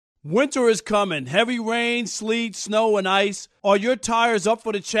Winter is coming. Heavy rain, sleet, snow, and ice. Are your tires up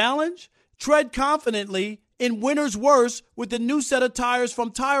for the challenge? Tread confidently in winter's worst with the new set of tires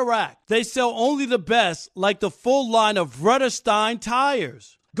from Tire Rack. They sell only the best, like the full line of Vredestein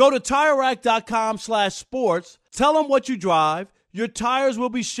tires. Go to TireRack.com/sports. Tell them what you drive. Your tires will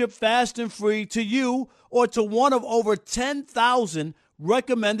be shipped fast and free to you or to one of over 10,000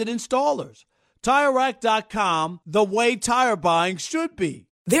 recommended installers. TireRack.com, the way tire buying should be.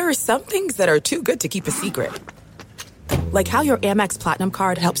 There are some things that are too good to keep a secret. Like how your Amex Platinum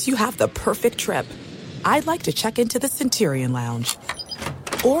card helps you have the perfect trip. I'd like to check into the Centurion Lounge.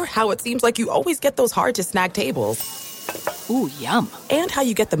 Or how it seems like you always get those hard-to-snag tables. Ooh, yum. And how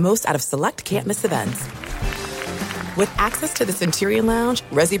you get the most out of select can't-miss events. With access to the Centurion Lounge,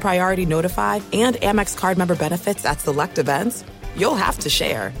 Resi Priority Notified, and Amex card member benefits at select events, you'll have to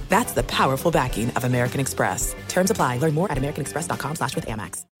share. That's the powerful backing of American Express. Terms apply. Learn more at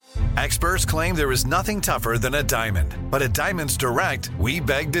americanexpress.com/withAmex. Experts claim there is nothing tougher than a diamond. But at Diamonds Direct, we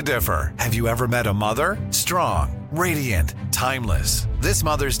beg to differ. Have you ever met a mother? Strong, radiant, timeless. This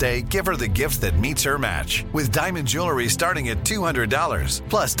Mother's Day, give her the gift that meets her match. With diamond jewelry starting at $200.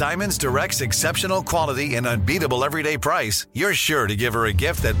 Plus Diamonds Direct's exceptional quality and unbeatable everyday price, you're sure to give her a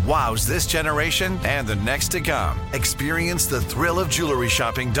gift that wows this generation and the next to come. Experience the thrill of jewelry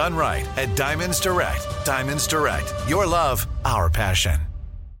shopping done right at Diamonds Direct. Diamonds Direct. Your love, our passion.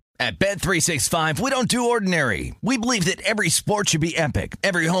 At Bet365, we don't do ordinary. We believe that every sport should be epic.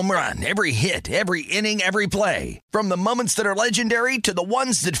 Every home run, every hit, every inning, every play. From the moments that are legendary to the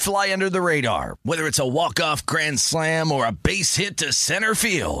ones that fly under the radar. Whether it's a walk-off grand slam or a base hit to center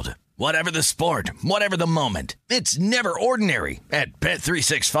field. Whatever the sport, whatever the moment. It's never ordinary at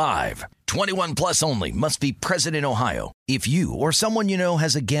Bet365. 21 plus only. Must be present in Ohio. If you or someone you know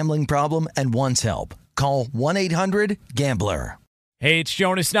has a gambling problem and wants help, call 1-800-GAMBLER. Hey, it's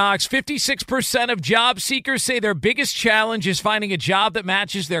Jonas Knox. 56% of job seekers say their biggest challenge is finding a job that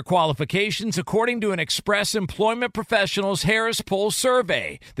matches their qualifications, according to an Express Employment Professionals Harris Poll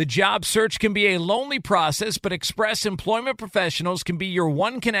survey. The job search can be a lonely process, but Express Employment Professionals can be your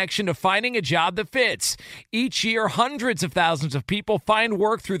one connection to finding a job that fits. Each year, hundreds of thousands of people find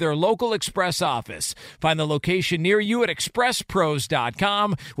work through their local Express office. Find the location near you at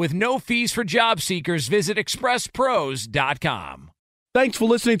expresspros.com. With no fees for job seekers, visit expresspros.com. Thanks for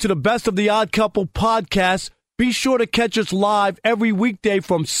listening to the Best of the Odd Couple podcast. Be sure to catch us live every weekday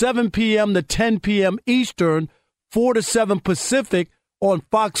from 7 p.m. to 10 p.m. Eastern, 4 to 7 Pacific on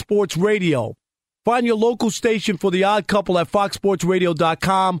Fox Sports Radio. Find your local station for The Odd Couple at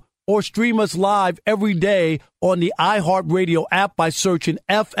foxsportsradio.com or stream us live every day on the iHeartRadio app by searching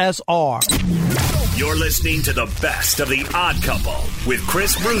FSR. You're listening to the Best of the Odd Couple with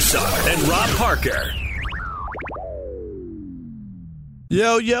Chris Broussard and Rob Parker.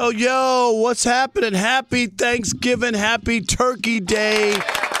 Yo, yo, yo, what's happening? Happy Thanksgiving, happy Turkey Day.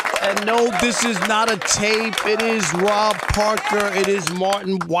 And no, this is not a tape. It is Rob Parker. It is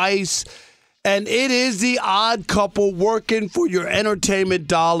Martin Weiss. And it is the Odd Couple working for your entertainment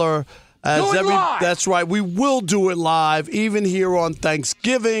dollar. That's right. We will do it live, even here on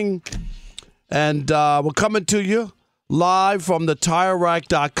Thanksgiving. And we're coming to you live from the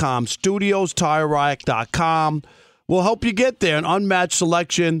TireRack.com studios, TireRack.com. We'll help you get there. An unmatched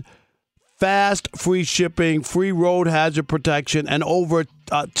selection, fast, free shipping, free road hazard protection, and over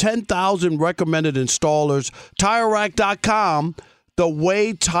 10,000 recommended installers. TireRack.com, the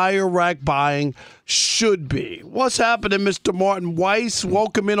way tire rack buying should be. What's happening, Mr. Martin Weiss?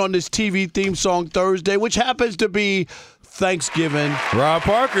 Welcome in on this TV theme song Thursday, which happens to be Thanksgiving. Rob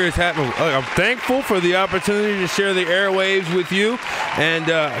Parker is happy. I'm thankful for the opportunity to share the airwaves with you, and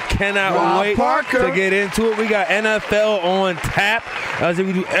cannot wait to get into it. We got NFL on tap, as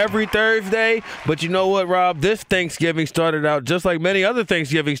we do every Thursday. But you know what, Rob? This Thanksgiving started out just like many other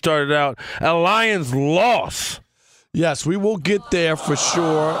Thanksgiving started out. A Lions loss. Yes, we will get there for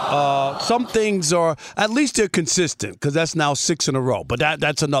sure. Some things are, at least they're consistent, because that's now 6 in a row. But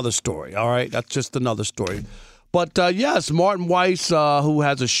that's another story, all right? That's just another story. But, yes, Martin Weiss, who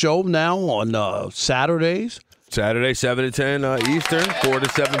has a show now on Saturdays. Saturday, 7 to 10 Eastern, 4 to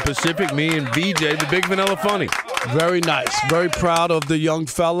 7 Pacific. Me and VJ, the Big Vanilla Funny. Very nice. Very proud of the young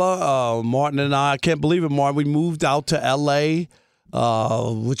fella. Martin and I can't believe it, Martin. We moved out to L.A.,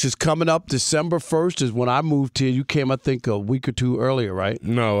 which is coming up December 1st is when I moved here. You came, I think, a week or two earlier, right?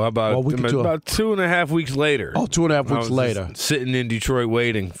 No, about 2.5 weeks later. Oh, 2.5 weeks later. Sitting in Detroit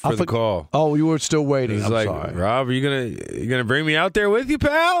waiting for the call. Oh, you were still waiting. I'm like, sorry. Rob, are you gonna bring me out there with you,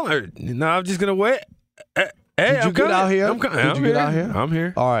 pal? Or no, I'm just gonna wait. Hey, Did you get out here? Did you get out here? I'm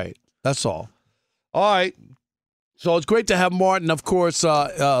here. All right. That's all. All right. So it's great to have Martin, of course,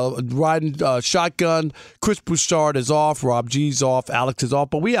 riding shotgun. Chris Broussard is off. Rob G's off. Alex is off.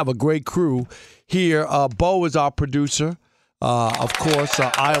 But we have a great crew here. Bo is our producer. Of course,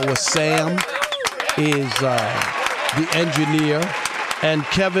 Iowa Sam is the engineer. And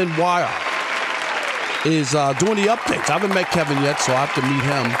Kevin Wire is doing the updates. I haven't met Kevin yet, so I have to meet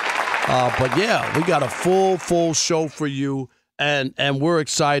him. But, yeah, we got a full show for you. And we're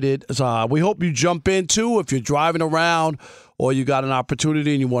excited. We hope you jump in, too, if you're driving around or you got an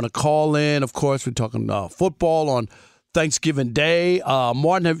opportunity and you want to call in. Of course, we're talking football on Thanksgiving Day.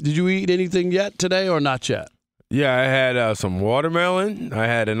 Martin, did you eat anything yet today or not yet? Yeah, I had some watermelon. I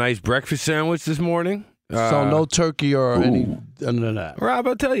had a nice breakfast sandwich this morning. So no turkey or any none of that? Rob,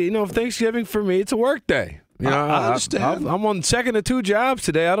 I'll tell you, Thanksgiving for me, it's a work day. I understand. I'm on second of 2 jobs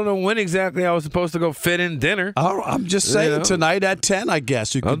today. I don't know when exactly I was supposed to go fit in dinner. I'm just saying tonight at 10, I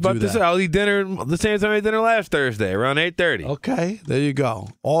guess you could do that. I was about to say, I'll eat dinner the same time I ate dinner last Thursday, around 8:30. Okay, there you go.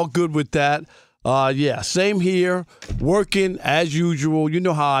 All good with that. Yeah, same here. Working as usual. You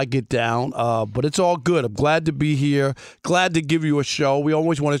know how I get down, but it's all good. I'm glad to be here. Glad to give you a show. We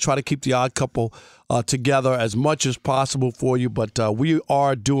always want to try to keep the Odd Couple together as much as possible for you, but we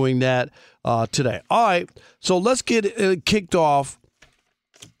are doing that today. All right, so let's get kicked off.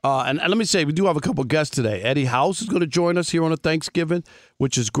 And let me say, we do have a couple guests today. Eddie House is going to join us here on a Thanksgiving,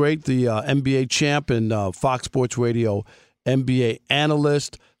 which is great. The NBA champ and Fox Sports Radio NBA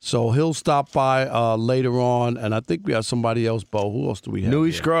analyst. So he'll stop by later on. And I think we have somebody else, Bo. Who else do we have?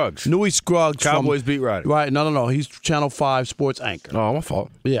 Newey Scruggs. Newey Scruggs. Cowboys beat writer. Right. No. He's Channel 5 sports anchor. Oh, my fault.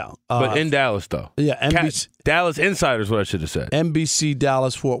 Yeah. But in Dallas, though. Yeah. NBC, Dallas Insider is what I should have said. NBC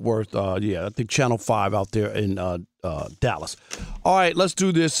Dallas Fort Worth. I think Channel 5 out there in Dallas. All right, let's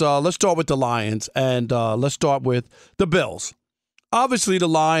do this. Let's start with the Lions. And let's start with the Bills. Obviously, the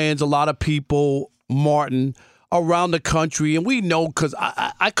Lions, a lot of people, Martin, around the country, and we know because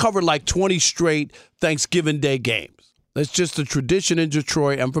I covered like 20 straight Thanksgiving Day games. It's just a tradition in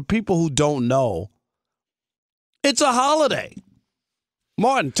Detroit, and for people who don't know, it's a holiday.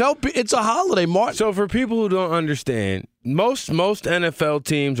 Martin, it's a holiday, Martin. So for people who don't understand, most NFL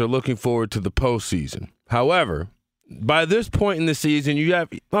teams are looking forward to the postseason. However, by this point in the season, you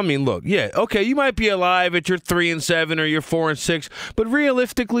might be alive at your 3-7 or your 4-6, but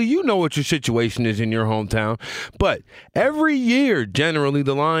realistically, you know what your situation is in your hometown. But every year, generally,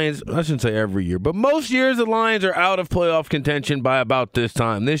 the Lions, I shouldn't say every year, but most years the Lions are out of playoff contention by about this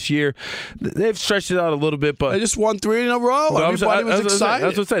time. This year, they've stretched it out a little bit, but they just won 3 in a row. Everybody was excited.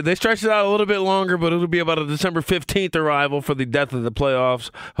 That's what I say. They stretched it out a little bit longer, but it'll be about a December 15th arrival for the death of the playoffs,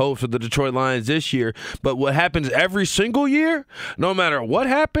 hopes for the Detroit Lions this year. But what happens every single year, no matter what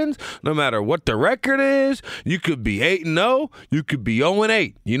happens, no matter what the record is, you could be 8-0, you could be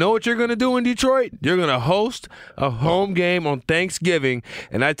 0-8. You know what you're going to do in Detroit? You're going to host a home game on Thanksgiving,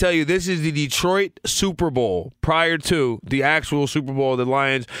 and I tell you, this is the Detroit Super Bowl prior to the actual Super Bowl the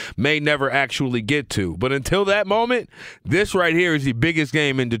Lions may never actually get to. But until that moment, this right here is the biggest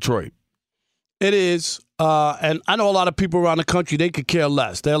game in Detroit. It is. And I know a lot of people around the country, they could care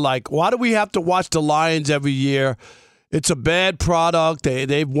less. They're like, why do we have to watch the Lions every year? It's a bad product.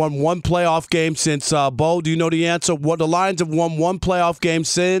 They've won 1 playoff game since, Bo, do you know the answer? What the Lions have won 1 playoff game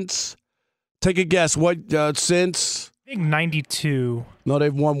since? Take a guess. What, since? I think 92. No,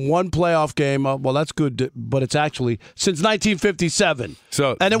 they've won 1 playoff game. Well, that's good, but it's actually since 1957.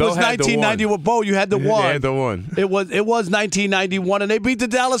 And it was 1991. Bo, you had the one. They had the one. It was 1991, and they beat the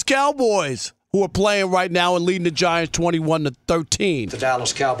Dallas Cowboys, who are playing right now and leading the Giants 21-13. The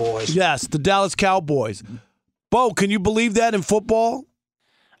Dallas Cowboys. Yes, the Dallas Cowboys. Bo, can you believe that in football?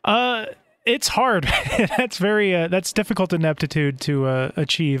 It's hard. That's difficult ineptitude to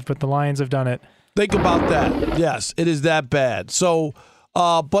achieve, but the Lions have done it. Think about that. Yes, it is that bad. So,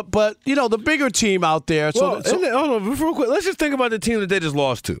 but the bigger team out there. Hold on, real quick. Let's just think about the team that they just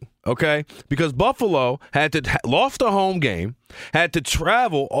lost to. Okay, because Buffalo lost a home game, had to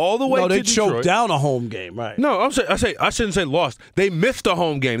travel all the way to Detroit. No, they choked down a home game, right? No, I shouldn't say lost. They missed a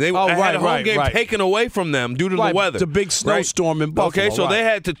home game. They had a home game taken away from them due to the weather. It's a big snowstorm in Buffalo. Okay, so they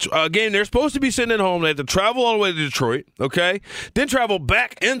had to again. They're supposed to be sitting at home. They had to travel all the way to Detroit. Okay, then travel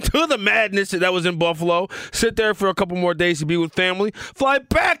back into the madness that was in Buffalo. Sit there for a couple more days to be with family. Fly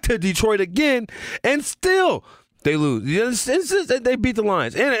back to Detroit again, and still. They lose. They beat the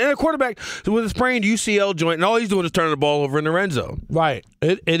Lions. And a quarterback with a sprained UCL joint, and all he's doing is turning the ball over in the red zone. Right.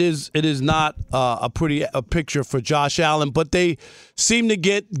 It is not a pretty picture for Josh Allen, but they seem to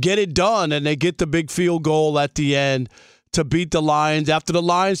get it done, and they get the big field goal at the end to beat the Lions after the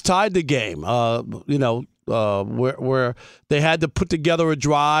Lions tied the game. Where they had to put together a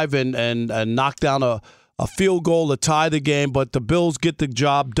drive and knock down a a field goal to tie the game, but the Bills get the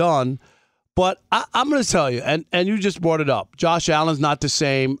job done. But I'm going to tell you, and you just brought it up, Josh Allen's not the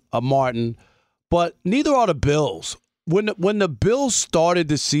same, Martin, but neither are the Bills. When the Bills started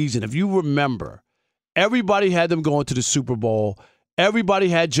the season, if you remember, everybody had them going to the Super Bowl. Everybody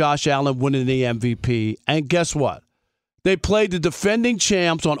had Josh Allen winning the MVP. And guess what? They played the defending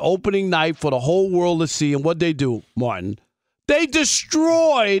champs on opening night for the whole world to see. And what'd they do, Martin? They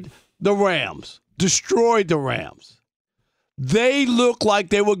destroyed the Rams. They looked like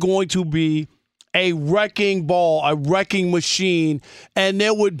they were going to be a wrecking ball, a wrecking machine, and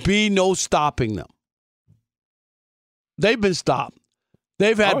there would be no stopping them. They've been stopped.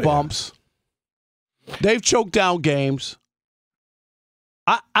 They've had bumps. They've choked down games.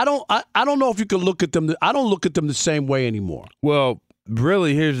 I don't know if you can look at them. I don't look at them the same way anymore. Well,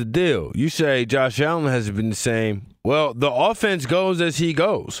 really, here's the deal. You say Josh Allen hasn't been the same. Well, the offense goes as he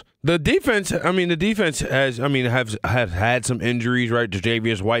goes. The defense has had some injuries, right?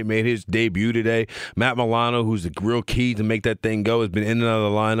 Javius White made his debut today. Matt Milano, who's the real key to make that thing go, has been in and out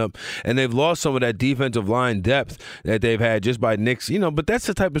of the lineup. And they've lost some of that defensive line depth that they've had just by Knicks. But that's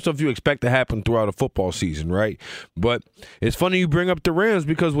the type of stuff you expect to happen throughout a football season, right? But it's funny you bring up the Rams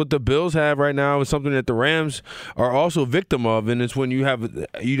because what the Bills have right now is something that the Rams are also victim of, and it's when you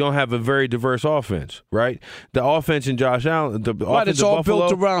don't have a very diverse offense, right? The offense in Josh Allen, the offense it's all Buffalo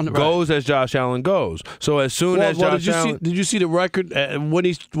built around goes as Josh Allen goes. So as soon as Josh Allen, did you see the record when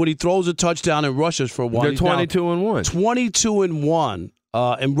he throws a touchdown and rushes for one? They're 22-1.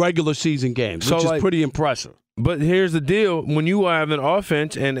 22-1 in regular season games, which is pretty impressive. But here's the deal. When you have an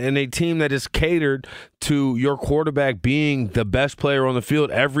offense and a team that is catered to your quarterback being the best player on the field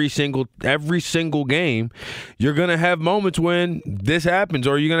every single game, you're going to have moments when this happens,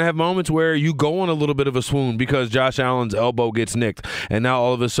 or you're going to have moments where you go on a little bit of a swoon because Josh Allen's elbow gets nicked, and now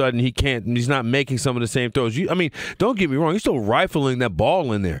all of a sudden he's not making some of the same throws. Don't get me wrong, he's still rifling that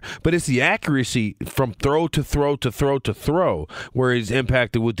ball in there, but it's the accuracy from throw to throw to throw to throw where he's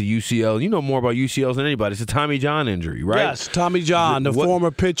impacted with the UCL. You know more about UCLs than anybody. It's a Tommy John injury, right? Yes, Tommy John, the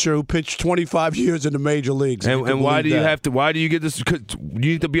former pitcher who pitched 25 years in the major leagues. And why do you get this? You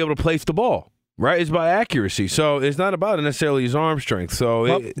need to be able to place the ball, right? It's about accuracy. So it's not about necessarily his arm strength.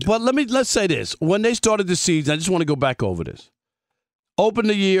 But let's say this. When they started the season, I just want to go back over this. Open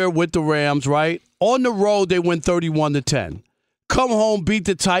the year with the Rams, right? On the road, they win 31-10. Come home, beat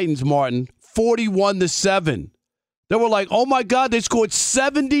the Titans, Martin, 41-7. They were like, oh my God, they scored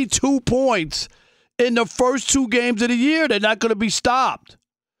 72 points in the first two games of the year. They're not going to be stopped.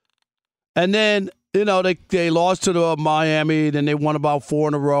 And then, they lost to Miami, then they won about 4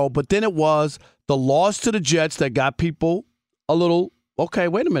 in a row. But then it was the loss to the Jets that got people a little, okay,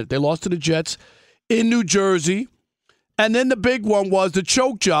 wait a minute. They lost to the Jets in New Jersey. And then the big one was the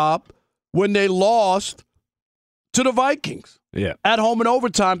choke job when they lost to the Vikings. Yeah. At home in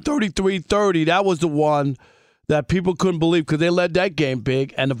overtime, 33-30. That was the one that people couldn't believe because they led that game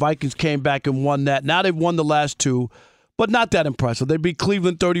big, and the Vikings came back and won that. Now they've won the last two, but not that impressive. They beat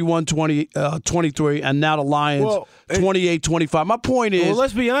Cleveland 31-23, and now the Lions 28-25. My point is,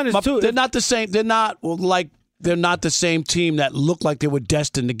 let's be honest, too. They're not the same. They're not the same team that looked like they were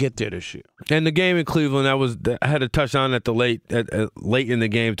destined to get there this year. And the game in Cleveland, I had a touchdown at the late in the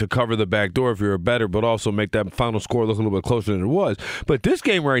game to cover the back door if you were better, but also make that final score look a little bit closer than it was. But this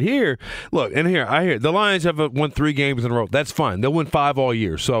game right here, look, and I hear the Lions have won 3 games in a row. That's fine. They'll win 5 all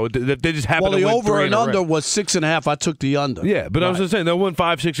year. So they just happen to win 3 in a row. Well, the over and under was 6.5. I took the under. Yeah, but I was just saying they'll win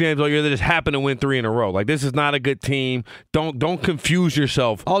 5-6 games all year. They just happen to win 3 in a row. Like, this is not a good team. Don't confuse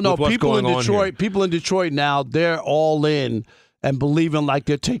yourself. Oh no, with what's people going in on Detroit, here. people in Detroit now, they're all in and believing like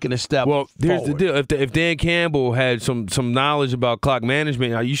they're taking a step Well, here's forward. the deal. If Dan Campbell had some knowledge about clock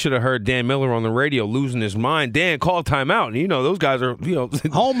management, you should have heard Dan Miller on the radio losing his mind. Dan called timeout. And, those guys are,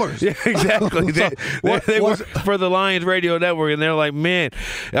 homers. Yeah, exactly. They work for the Lions radio network, and they're like, man,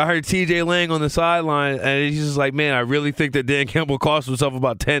 I heard TJ Lang on the sideline, and he's just like, man, I really think that Dan Campbell cost himself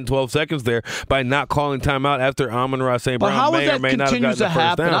about 10, 12 seconds there by not calling timeout after Amon-Ra St. Brown may or may not have gotten the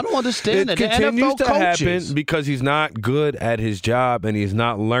first down. I don't understand it. It continues to happen coaches. because he's not good at his job and he's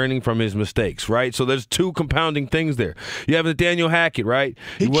not learning from his mistakes, right? So there's 2 compounding things there. You have Nathaniel Hackett, right?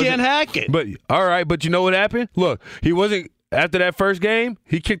 He can't hack it. But all right, but you know what happened? Look, he wasn't After that first game,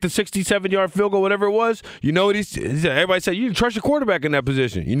 he kicked a 67-yard field goal, whatever it was. You know what he said? Everybody said, you can trust your quarterback in that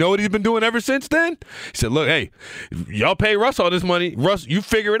position. You know what he's been doing ever since then? He said, look, hey, y'all pay Russ all this money. Russ, you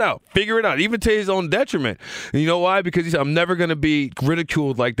figure it out. Figure it out, even to his own detriment. And you know why? Because he said, I'm never going to be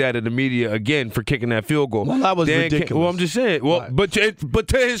ridiculed like that in the media again for kicking that field goal. Well, that was ridiculous. Well, I'm just saying. Well, right. but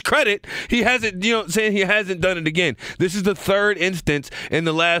to his credit, he hasn't, you know what I'm saying? He hasn't done it again. This is the third instance in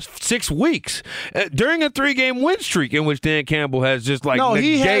the last 6 weeks during a 3-game win streak in which Dan Campbell has just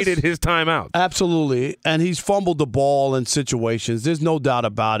negated his timeout. Absolutely. And he's fumbled the ball in situations. There's no doubt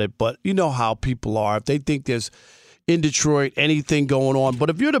about it. But you know how people are. If they think there's, in Detroit, anything going on. But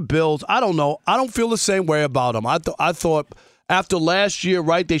if you're the Bills, I don't know. I don't feel the same way about them. I thought after last year,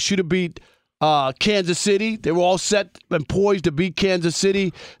 right, they should have beat Kansas City. They were all set and poised to beat Kansas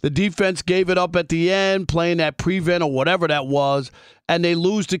City. The defense gave it up at the end, playing that prevent or whatever that was, and they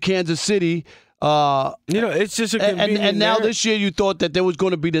lose to Kansas City. It's just a convenient and now this year you thought that there was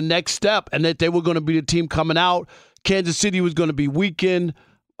going to be the next step and that they were going to be the team coming out. Kansas City was going to be weakened,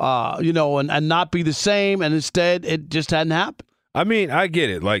 and not be the same, and instead it just hadn't happened. I mean, I get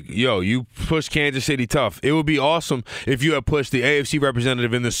it. Like, you pushed Kansas City tough. It would be awesome if you had pushed the AFC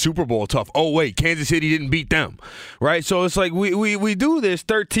representative in the Super Bowl tough. Oh, wait, Kansas City didn't beat them, right? So it's like we do this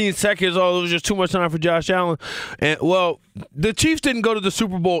 13 seconds. Oh, it was just too much time for Josh Allen. And, well, the Chiefs didn't go to the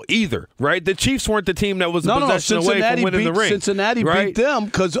Super Bowl either, right? The Chiefs weren't the team that was a possession away from winning the ring. Cincinnati beat them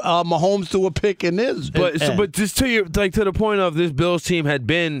because Mahomes threw a pick in this. But just to the point of this Bills team had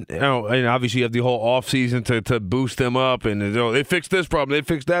been, and obviously you have the whole offseason to boost them up, and they fixed this problem, they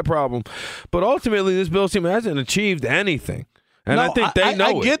fixed that problem. But ultimately, this Bills team hasn't achieved anything. And I think they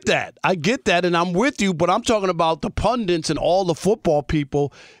know it. I get that, and I'm with you, but I'm talking about the pundits and all the football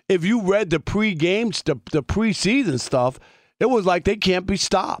people. If you read the the preseason stuff, it was like they can't be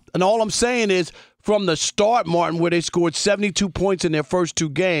stopped. And all I'm saying is, from the start, Martin, where they scored 72 points in their first 2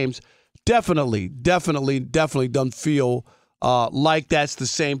 games, definitely doesn't feel like that's the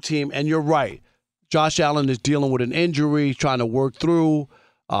same team. And you're right. Josh Allen is dealing with an injury, trying to work through,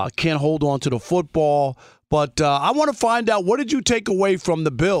 can't hold on to the football. But I want to find out, what did you take away from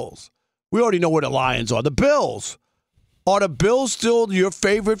the Bills? We already know where the Lions are. The Bills. Are the Bills still your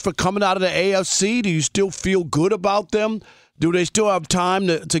favorite for coming out of the AFC? Do you still feel good about them? Do they still have time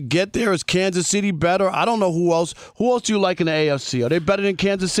to get there? Is Kansas City better? I don't know who else. Who else do you like in the AFC? Are they better than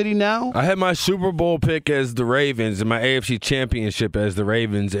Kansas City now? I had my Super Bowl pick as the Ravens and my AFC Championship as the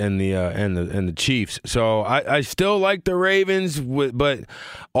Ravens and the Chiefs. So I still like the Ravens, but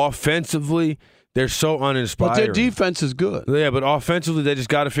offensively, they're so uninspiring. But their defense is good. Yeah, but offensively, they just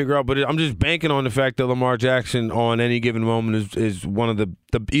got to figure out. But I'm just banking on the fact that Lamar Jackson, on any given moment, is one of the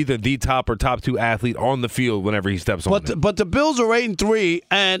either the top or top 2 athlete on the field whenever he steps on it. But the Bills are 8-3,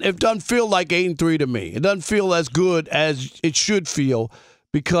 and it doesn't feel like 8-3 to me. It doesn't feel as good as it should feel,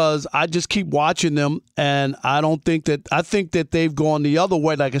 because I just keep watching them, and I think that they've gone the other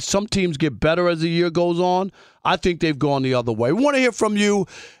way. Like, if some teams get better as the year goes on, I think they've gone the other way. We want to hear from you.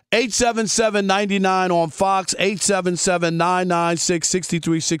 877-99 on Fox,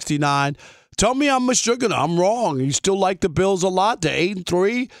 877-996-6369. Tell me I'm mistaken. I'm wrong. You still like the Bills a lot? They're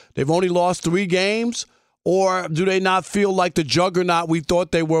 8-3. They've only lost 3 games. Or do they not feel like the juggernaut we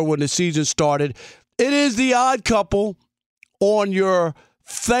thought they were when the season started? It is the Odd Couple on your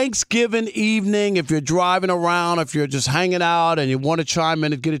Thanksgiving evening. If you're driving around, if you're just hanging out and you want to chime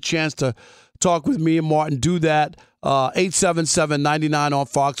in and get a chance to talk with me and Martin, do that. 877-99 on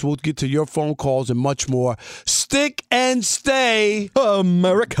Fox. We'll get to your phone calls and much more. Stick and stay,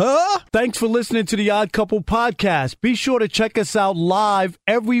 America. Thanks for listening to the Odd Couple podcast. Be sure to check us out live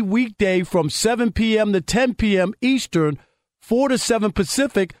every weekday from 7 p.m. to 10 p.m. Eastern, 4 to 7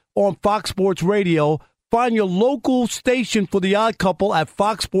 Pacific on Fox Sports Radio. Find your local station for the Odd Couple at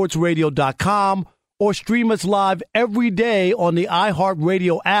foxsportsradio.com or stream us live every day on the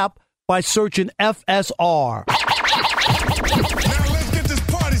iHeartRadio app by searching FSR. Now let's get this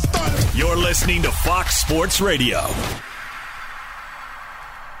party started. You're listening to Fox Sports Radio.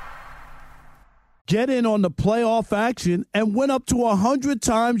 Get in on the playoff action and win up to 100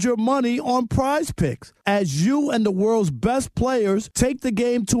 times your money on Prize Picks as you and the world's best players take the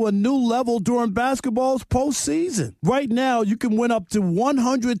game to a new level during basketball's postseason. Right now, you can win up to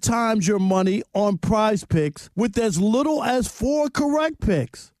 100 times your money on Prize Picks with as little as 4 correct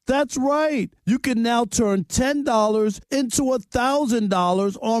picks. That's right. You can now turn $10 into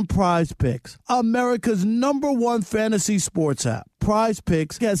 $1,000 on Prize Picks, America's #1 fantasy sports app. Prize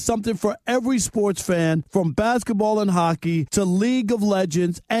Picks has something for every sports fan, from basketball and hockey to League of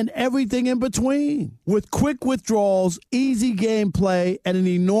Legends and everything in between. With quick withdrawals, easy gameplay, and an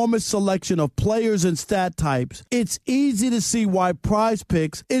enormous selection of players and stat types, it's easy to see why Prize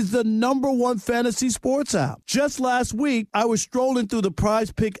Picks is the #1 fantasy sports app. Just last week, I was strolling through the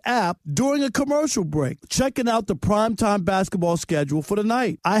Prize Pick app during a commercial break, checking out the primetime basketball schedule for the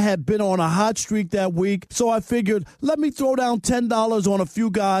night. I had been on a hot streak that week, so I figured, let me throw down $10 on a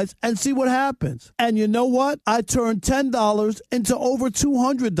few guys and see what happens. And you know what? I turned $10 into over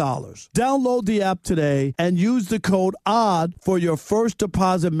 $200. Download the app today and use the code ODD for your first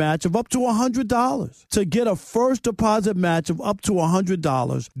deposit match of up to $100. To get a first deposit match of up to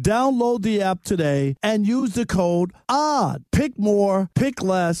 $100, download the app today and use the code ODD. Pick more, pick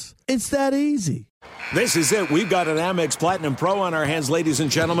less. It's that easy. This is it. We've got an Amex Platinum Pro on our hands, ladies and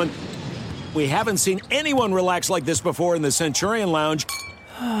gentlemen. We haven't seen anyone relax like this before in the Centurion Lounge.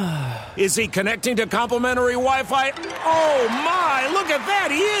 Is he connecting to complimentary Wi-Fi? Oh, my. Look at that.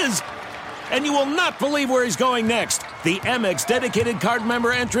 He is. And you will not believe where he's going next. The Amex dedicated card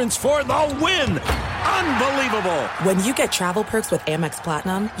member entrance for the win. Unbelievable. When you get travel perks with Amex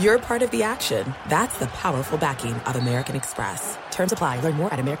Platinum, you're part of the action. That's the powerful backing of American Express. Terms apply. Learn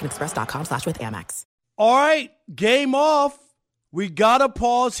more at americanexpress.com/withAmex. All right, game off. We got to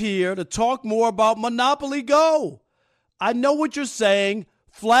pause here to talk more about Monopoly Go. I know what you're saying.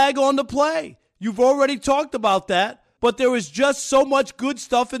 Flag on the play. You've already talked about that, but there is just so much good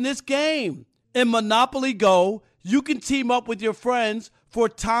stuff in this game. In Monopoly Go, you can team up with your friends for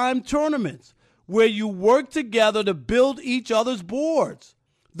timed tournaments where you work together to build each other's boards.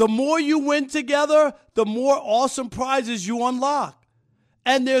 The more you win together, the more awesome prizes you unlock.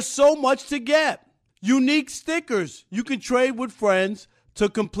 And there's so much to get. Unique stickers you can trade with friends to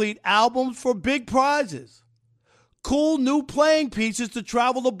complete albums for big prizes. Cool new playing pieces to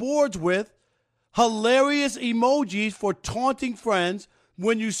travel the boards with. Hilarious emojis for taunting friends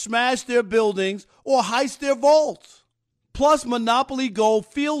when you smash their buildings or heist their vaults. Plus, Monopoly Go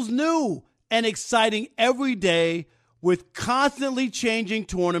feels new and exciting every day with constantly changing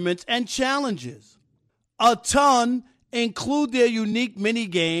tournaments and challenges. A ton include their unique mini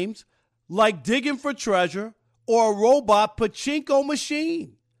games like digging for treasure or a robot pachinko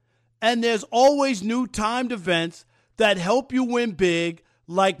machine. And there's always new timed events that help you win big,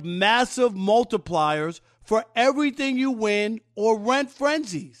 like massive multipliers for everything you win or rent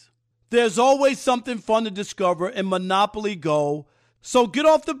frenzies. There's always something fun to discover in Monopoly Go, so get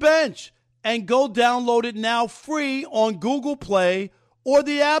off the bench and go download it now free on Google Play or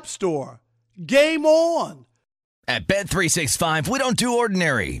the App Store. Game on! At Bet365, we don't do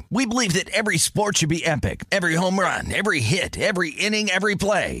ordinary. We believe that every sport should be epic. Every home run, every hit, every inning, every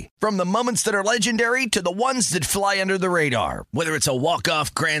play. From the moments that are legendary to the ones that fly under the radar. Whether it's a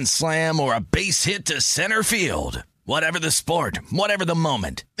walk-off grand slam or a base hit to center field. Whatever the sport, whatever the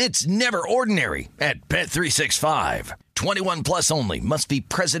moment. It's never ordinary at Bet365. 21 plus only. Must be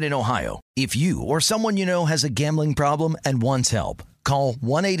present in Ohio. If you or someone you know has a gambling problem and wants help, call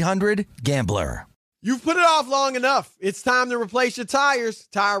 1-800-GAMBLER. You've put it off long enough. It's time to replace your tires.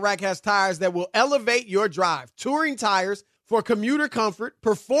 Tire Rack has tires that will elevate your drive. Touring tires for commuter comfort,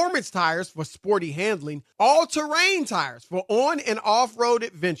 performance tires for sporty handling, all-terrain tires for on- and off-road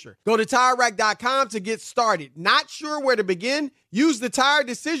adventure. Go to TireRack.com to get started. Not sure where to begin? Use the Tire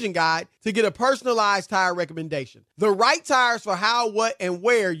Decision Guide to get a personalized tire recommendation. The right tires for how, what, and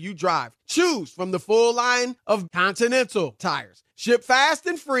where you drive. Choose from the full line of Continental tires. Ship fast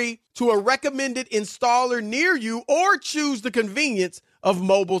and free to a recommended installer near you, or choose the convenience of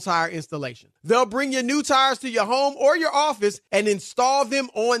mobile tire installation. They'll bring your new tires to your home or your office and install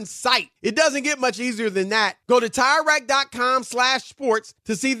them on site. It doesn't get much easier than that. Go to TireRack.com/sports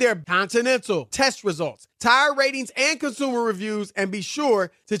to see their Continental test results, tire ratings, and consumer reviews, and be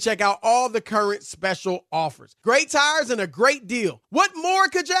sure to check out all the current special offers. Great tires and a great deal. What more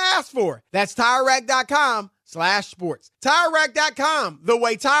could you ask for? That's TireRack.com/sports. TireRack.com, the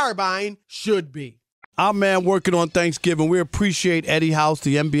way tire buying should be. Our man working on Thanksgiving. We appreciate Eddie House,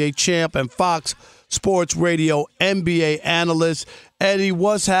 the NBA champ and Fox Sports Radio NBA analyst. Eddie,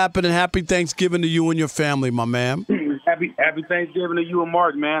 what's happening? Happy Thanksgiving to you and your family, my man. Happy Thanksgiving to you and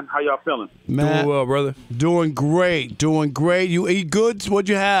Mark, man. How y'all feeling? Man, doing well, brother. Doing great. You eat good? What'd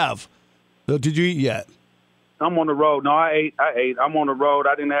you have? Did you eat yet? I'm on the road. No, I ate. I'm on the road.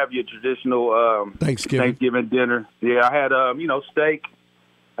 I didn't have your traditional Thanksgiving dinner. Yeah, I had steak.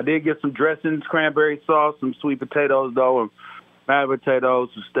 I did get some dressings, cranberry sauce, some sweet potatoes, though, and mashed potatoes,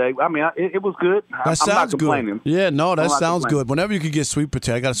 steak. I mean, it was good. I'm not complaining. Good. Yeah, no, that sounds good. Whenever you can get sweet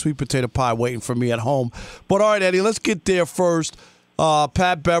potato, I got a sweet potato pie waiting for me at home. But all right, Eddie, let's get there first.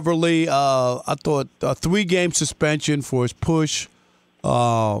 Pat Beverly, I thought a 3-game suspension for his push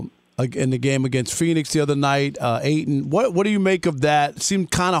in the game against Phoenix the other night. Ayton, what do you make of that? It seemed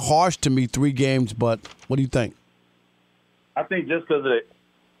kind of harsh to me, 3 games, but what do you think? I think just because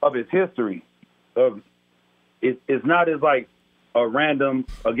of his history, it's not as like a random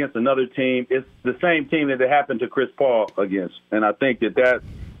against another team. It's the same team that it happened to Chris Paul against, and I think that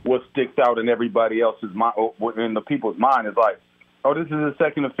what sticks out in everybody else's mind, in the people's mind, is like, oh, this is a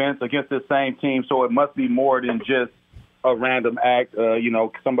second offense against the same team, so it must be more than just a random act,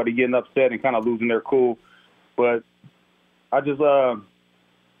 somebody getting upset and kind of losing their cool. But I just,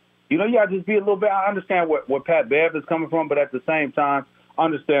 you got to just be a little bit. I understand what Pat Bev is coming from, but at the same time, I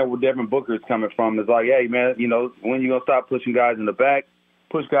understand where Devin Booker is coming from. It's like, hey, man, when you going to stop pushing guys in the back,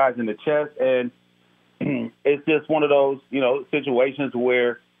 push guys in the chest? And it's just one of those, situations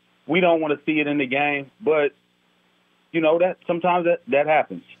where we don't want to see it in the game, but that sometimes that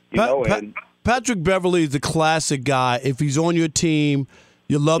happens. Patrick Beverly is the classic guy. If he's on your team,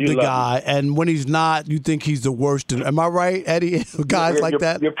 you love the guy, and when he's not, you think he's the worst. Am I right, Eddie? Guys like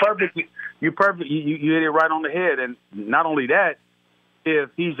that. You're perfect. You're perfect. You hit it right on the head. And not only that, if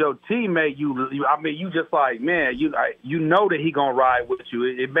he's your teammate, you just like, man, you know that he gonna ride with you.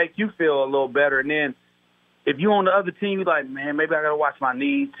 It makes you feel a little better. And then if you on the other team, you're like, man, maybe I gotta watch my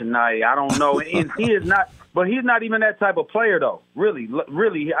knees tonight. I don't know. And he is not. But he's not even that type of player, though. Really,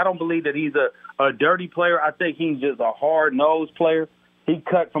 I don't believe that he's a dirty player. I think he's just a hard-nosed player. He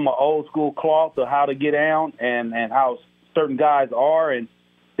cut from an old-school cloth of how to get down and how certain guys are, and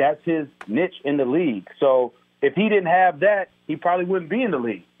that's his niche in the league. So if he didn't have that, he probably wouldn't be in the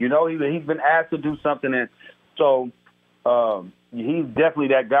league. He's been asked to do something, and so he's definitely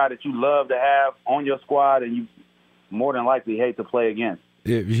that guy that you love to have on your squad and you more than likely hate to play against.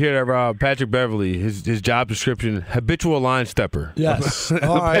 Yeah, you hear that, Rob? Patrick Beverly, his job description, habitual line stepper. Yes.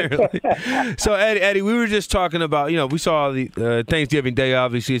 All right. So, Eddie, we were just talking about, we saw the Thanksgiving Day,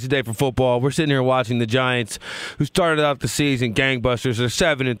 obviously. It's a day for football. We're sitting here watching the Giants, who started out the season gangbusters. They're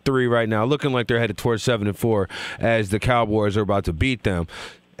 7-3 right now, looking like they're headed towards 7-4 as the Cowboys are about to beat them.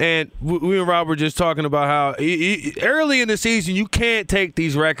 And we and Rob were just talking about how early in the season you can't take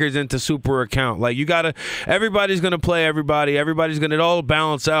these records into super account. Like everybody's going to play everybody. Everybody's going to all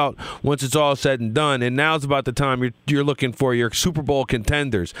balance out once it's all said and done. And now's about the time you're looking for your Super Bowl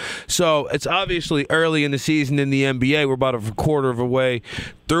contenders. So it's obviously early in the season in the NBA. We're about a quarter of a way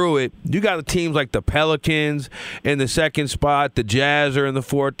through it. You got teams like the Pelicans in the second spot. The Jazz are in the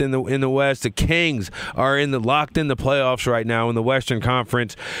fourth in the West. The Kings are locked in the playoffs right now in the Western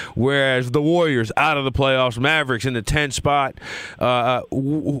Conference, whereas the Warriors out of the playoffs. Mavericks in the 10th spot.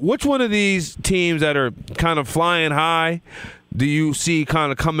 Which one of these teams that are kind of flying high do you see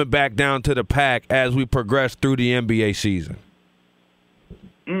kind of coming back down to the pack as we progress through the NBA season?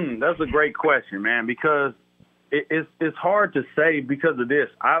 That's a great question, man, because it's hard to say because of this.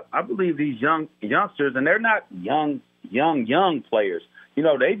 I believe these youngsters, and they're not young players.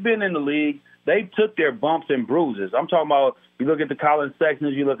 They've been in the league. They took their bumps and bruises. I'm talking about, you look at the Colin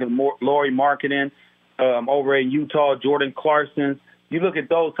Sextons, you look at Lauri Markkanen over in Utah, Jordan Clarkson. You look at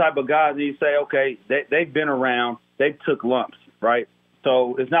those type of guys and you say, okay, they've been around. They took lumps, right?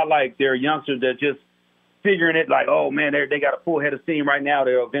 So it's not like they're youngsters that just figuring it like, oh, man, they got a full head of steam right now.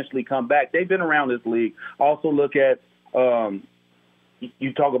 They'll eventually come back. They've been around this league. Also look at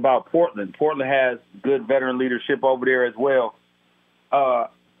you talk about Portland. Portland has good veteran leadership over there as well. I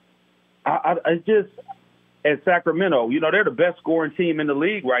just at Sacramento, they're the best scoring team in the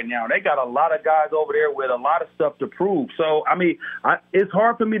league right now. They got a lot of guys over there with a lot of stuff to prove. So, I mean, it's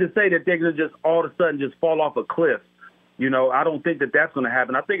hard for me to say that they're going to just all of a sudden just fall off a cliff. I don't think that that's going to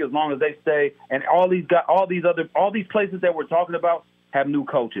happen. I think as long as they stay, and all these places that we're talking about have new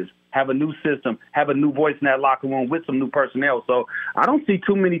coaches, have a new system, have a new voice in that locker room with some new personnel. So I don't see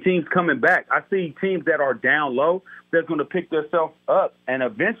too many teams coming back. I see teams that are down low, they're going to pick themselves up, and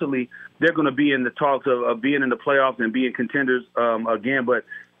eventually they're going to be in the talks of being in the playoffs and being contenders again. But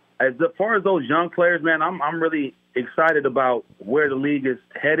as far as those young players, man, I'm really excited about where the league is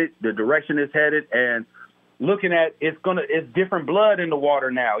headed, the direction it's headed, and looking at it's different blood in the water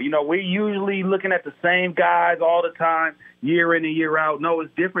now. We're usually looking at the same guys all the time, year in and year out. No,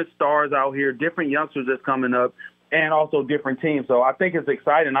 it's different stars out here, different youngsters that's coming up, and also different teams. So I think it's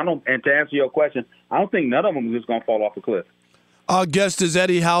exciting. And to answer your question, I don't think none of them are just going to fall off a cliff. Our guest is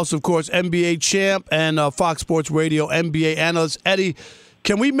Eddie House, of course, NBA champ and Fox Sports Radio NBA analyst. Eddie,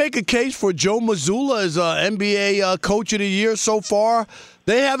 Can we make a case for Joe Mazzulla as NBA Coach of the Year so far?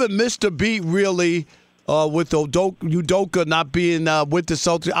 They haven't missed a beat, really, with Udoka not being with the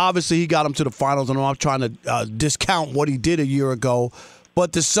Celtics. Obviously, he got them to the finals. I know I'm trying to discount what he did a year ago.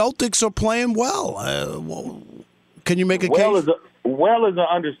 But the Celtics are playing well. Can you make a case? Well is an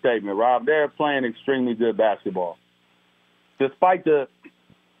understatement, Rob. They're playing extremely good basketball. Despite the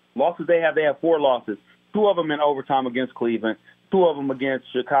losses they have 4 losses. 2 of them in overtime against Cleveland. 2 of them against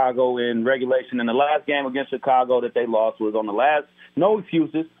Chicago in regulation. And the last game against Chicago that they lost was on the last, no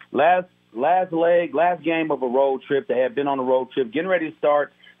excuses, last game of a road trip. They had been on a road trip, getting ready to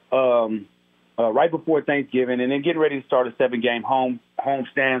start right before Thanksgiving, and then getting ready to start a 7-game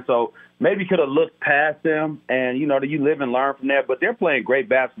homestand. So maybe could have looked past them, and, you live and learn from that. But they're playing great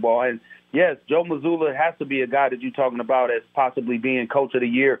basketball. And, yes, Joe Mazzulla has to be a guy that you're talking about as possibly being Coach of the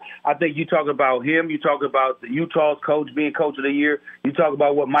Year. I think you talk about him. You talk about Utah's coach being Coach of the Year. You talk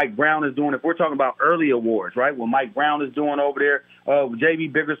about what Mike Brown is doing. If we're talking about early awards, right, what Mike Brown is doing over there, J.B.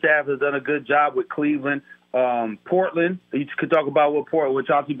 Bickerstaff has done a good job with Cleveland. Portland, you could talk about what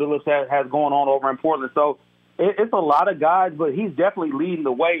Chauncey Billups has going on over in Portland. So it's a lot of guys, but he's definitely leading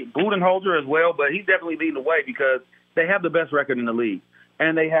the way. Budenholzer as well, but he's definitely leading the way because they have the best record in the league.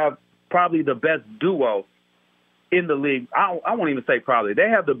 And they have probably the best duo in the league. I won't even say probably. They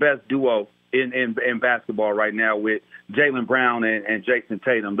have the best duo in basketball right now with Jaylen Brown and Jason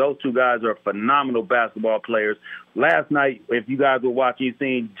Tatum. Those 2 guys are phenomenal basketball players. Last night, if you guys were watching, you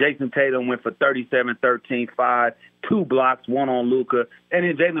seen Jason Tatum went for 37, 13, 5, 2 blocks, 1 on Luka, and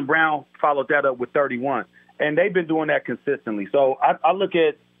then Jaylen Brown followed that up with 31. And they've been doing that consistently. So I look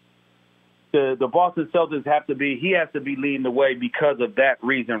at the Boston Celtics he has to be leading the way because of that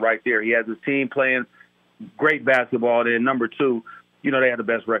reason right there. He has his team playing great basketball. Then number 2, they have the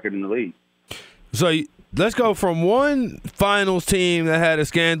best record in the league. So let's go from one finals team that had a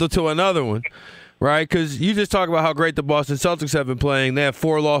scandal to another one, right? Because you just talk about how great the Boston Celtics have been playing. They have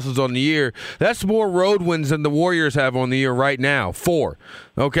 4 losses on the year. That's more road wins than the Warriors have on the year right now, 4.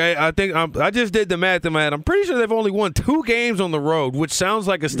 Okay, I think I just did the math in my head. I'm pretty sure they've only won 2 games on the road, which sounds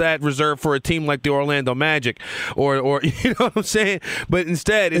like a stat reserved for a team like the Orlando Magic, or you know what I'm saying. But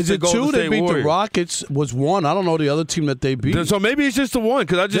instead, it's the Golden State Warriors. Is it 2 they beat the Rockets? Was 1? I don't know the other team that they beat. So maybe it's just the 1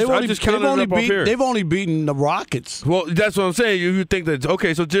 because I just counted it up off here. They've only beaten the Rockets. Well, that's what I'm saying. You think that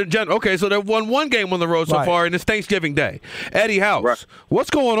okay? So they've won 1 game on the road so far, and it's Thanksgiving Day. Eddie House, what's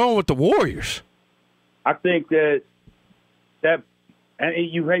going on with the Warriors? I think that.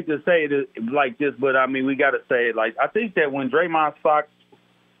 And you hate to say it like this, but, I mean, we got to say it. Like, I think that when Draymond Fox,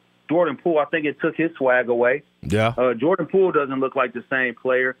 Jordan Poole, I think it took his swag away. Yeah. Jordan Poole doesn't look like the same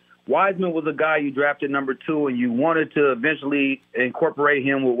player. Wiseman was a guy you drafted number 2, and you wanted to eventually incorporate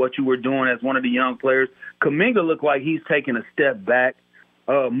him with what you were doing as one of the young players. Kuminga looked like he's taking a step back.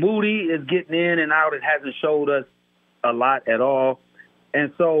 Moody is getting in and out. It hasn't showed us a lot at all.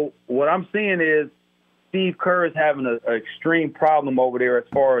 And so what I'm seeing is Steve Kerr is having an extreme problem over there as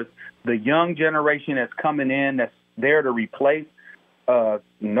far as the young generation that's coming in that's there to replace,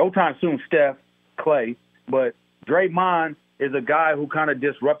 no time soon, Steph, Clay, but Draymond is a guy who kind of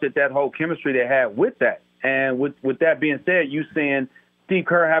disrupted that whole chemistry they had with that. And with that being said, you seeing Steve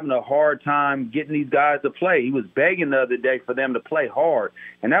Kerr having a hard time getting these guys to play. He was begging the other day for them to play hard,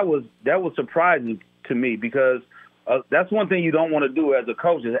 and that was surprising to me because that's one thing you don't want to do as a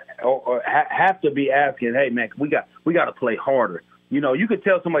coach is or have to be asking, hey, man, we got to play harder. You could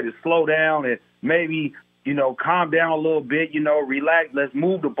tell somebody to slow down and maybe, calm down a little bit, relax, let's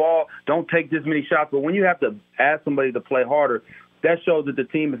move the ball, don't take this many shots. But when you have to ask somebody to play harder, that shows that the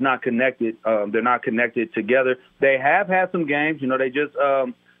team is not connected. They're not connected together. They have had some games. They just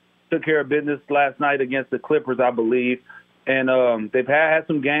took care of business last night against the Clippers, I believe. And they've had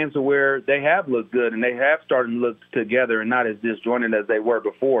some games where they have looked good and they have started to look together and not as disjointed as they were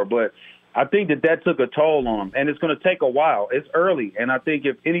before. But I think that took a toll on them, and it's going to take a while. It's early, and I think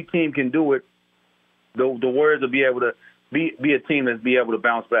if any team can do it, the Warriors will be able to be a team that's be able to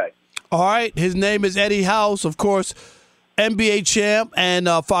bounce back. All right. His name is Eddie House, of course, NBA champ and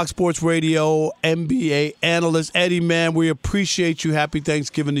Fox Sports Radio NBA analyst. Eddie, man, we appreciate you. Happy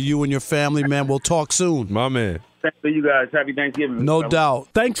Thanksgiving to you and your family, man. We'll talk soon. My man. Thanks for you guys. Happy Thanksgiving. No doubt.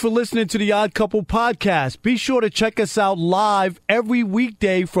 Thanks for listening to the Odd Couple podcast. Be sure to check us out live every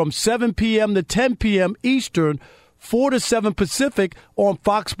weekday from 7 p.m. to 10 p.m. Eastern, 4 to 7 Pacific on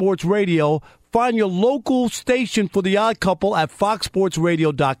Fox Sports Radio. Find your local station for the Odd Couple at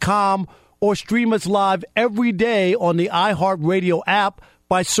foxsportsradio.com or stream us live every day on the iHeartRadio app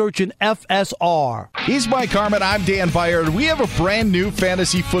by searching FSR. He's Mike Harmon. I'm Dan Byer. We have a brand new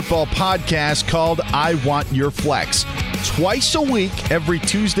fantasy football podcast called I Want Your Flex. twice a week, every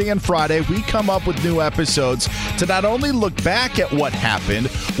Tuesday and Friday, we come up with new episodes to not only look back at what happened,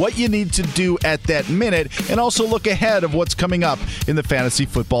 what you need to do at that minute, and also look ahead of what's coming up in the fantasy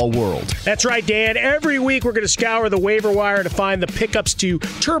football world. That's right, Dan. Every week we're going to scour the waiver wire to find the pickups to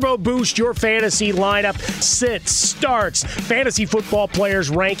turbo boost your fantasy lineup, sits, starts, fantasy football players'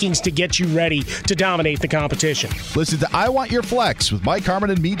 rankings to get you ready to dominate the competition. Listen to I Want Your Flex with Mike Harmon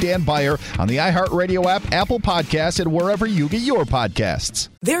and me, Dan Beyer, on the iHeartRadio app, Apple Podcasts, and wherever you get your podcasts.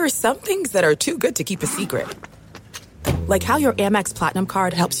 There are some things that are too good to keep a secret. Like how your Amex Platinum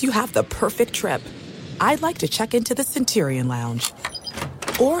card helps you have the perfect trip. I'd like to check into the Centurion Lounge.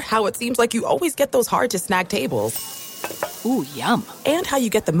 Or how it seems like you always get those hard-to-snag tables. Ooh, yum. And how you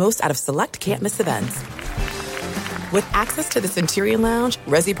get the most out of select can't-miss events. With access to the Centurion Lounge,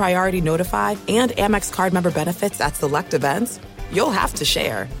 Resi Priority Notified, and Amex card member benefits at select events, you'll have to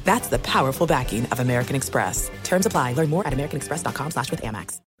share. That's the powerful backing of American Express. Terms apply. Learn more at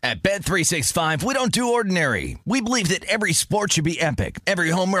americanexpress.com/withAmex. At Bet365, we don't do ordinary. We believe that every sport should be epic.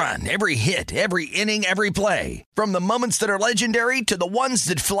 Every home run, every hit, every inning, every play. From the moments that are legendary to the ones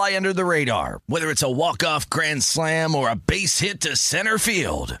that fly under the radar. Whether it's a walk-off grand slam or a base hit to center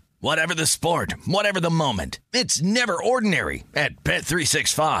field. Whatever the sport, whatever the moment. It's never ordinary at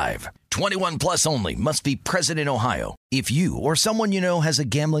Bet365. 21 plus only. Must be present in Ohio. If you or someone you know has a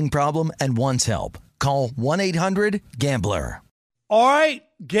gambling problem and wants help, call 1-800-GAMBLER. All right,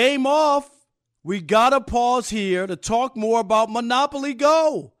 game off. We got to pause here to talk more about Monopoly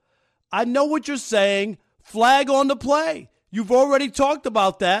Go. I know what you're saying. Flag on the play. You've already talked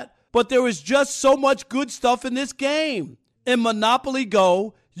about that, but there is just so much good stuff in this game. In Monopoly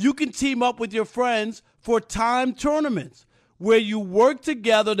Go, you can team up with your friends for timed tournaments where you work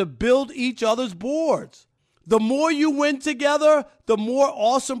together to build each other's boards. The more you win together, the more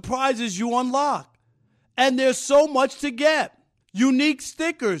awesome prizes you unlock. And there's so much to get. Unique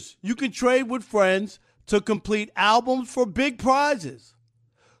stickers you can trade with friends to complete albums for big prizes.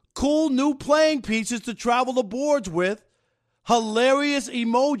 Cool new playing pieces to travel the boards with. Hilarious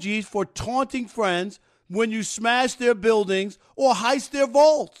emojis for taunting friends when you smash their buildings or heist their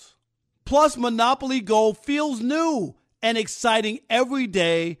vaults. Plus, Monopoly Go feels new and exciting every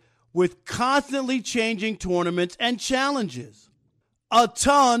day with constantly changing tournaments and challenges. A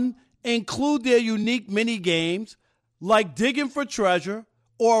ton include their unique mini games like digging for treasure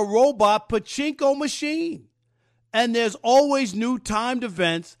or a robot pachinko machine. And there's always new timed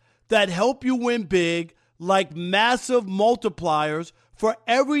events that help you win big, like massive multipliers for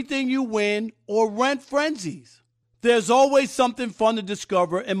everything you win or rent frenzies. There's always something fun to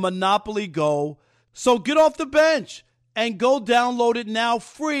discover in Monopoly Go, so get off the bench and go download it now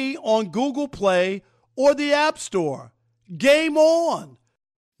free on Google Play or the App Store. Game on!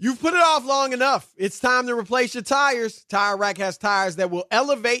 You've put it off long enough. It's time to replace your tires. Tire Rack has tires that will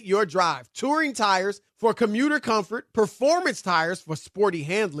elevate your drive. Touring tires for commuter comfort, performance tires for sporty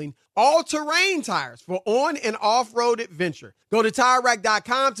handling, all-terrain tires for on- and off-road adventure. Go to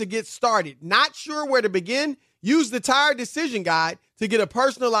TireRack.com to get started. Not sure where to begin? Use the Tire Decision Guide to get a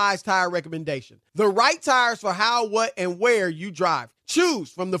personalized tire recommendation. The right tires for how, what, and where you drive.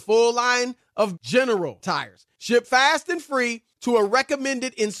 Choose from the full line of General tires. Ship fast and free to a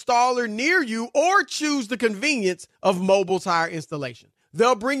recommended installer near you, or choose the convenience of mobile tire installation.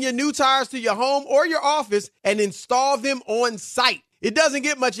 They'll bring your new tires to your home or your office and install them on site. It doesn't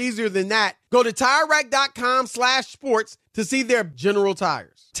get much easier than that. Go to TireRack.com/sports to see their General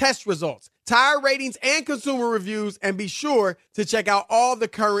tires, test results, tire ratings, and consumer reviews, and be sure to check out all the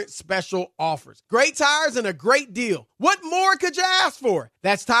current special offers. Great tires and a great deal. What more could you ask for?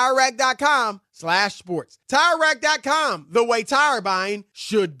 That's TireRack.com/sports. TireRack.com, the way tire buying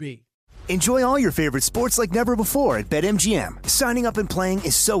should be. Enjoy all your favorite sports like never before at BetMGM. Signing up and playing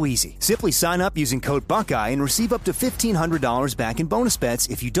is so easy. Simply sign up using code Buckeye and receive up to $1,500 back in bonus bets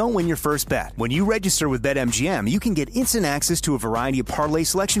if you don't win your first bet. When you register with BetMGM, you can get instant access to a variety of parlay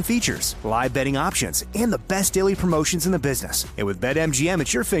selection features, live betting options, and the best daily promotions in the business. And with BetMGM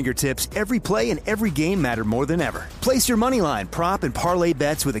at your fingertips, every play and every game matter more than ever. Place your moneyline, prop, and parlay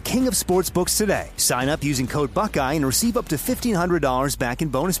bets with the king of sportsbooks today. Sign up using code Buckeye and receive up to $1,500 back in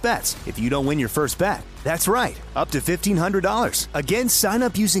bonus bets if you don't win your first bet. That's right, up to $1,500. Again, sign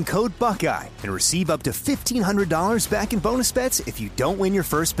up using code Buckeye and receive up to $1,500 back in bonus bets if you don't win your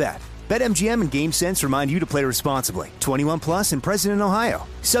first bet. BetMGM and GameSense remind you to play responsibly. 21 plus and present in Ohio.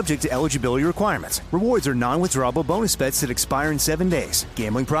 Subject to eligibility requirements. Rewards are non-withdrawable bonus bets that expire in 7 days.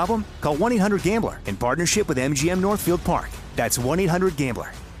 Gambling problem? Call 1-800-GAMBLER in partnership with MGM Northfield Park. That's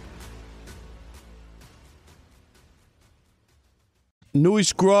 1-800-GAMBLER. Newy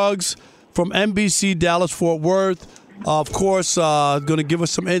Scruggs from NBC Dallas Fort Worth. Of course, going to give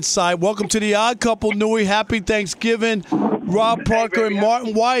us some insight. Welcome to the Odd Couple, Nui. Happy Thanksgiving. Rob Parker and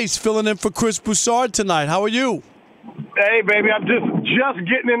Martin Weiss filling in for Chris Broussard tonight. How are you? Hey, baby, I'm just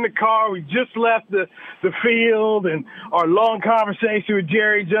getting in the car. We just left the field and our long conversation with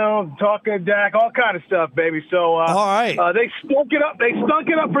Jerry Jones, talking to Dak, all kind of stuff, baby. So, all right. They stunk it up. They stunk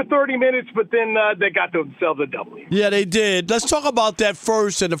it up for 30 minutes, but then they got themselves a W. Yeah, they did. Let's talk about that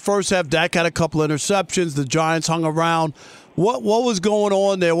first. In the first half, Dak had a couple interceptions. The Giants hung around. What was going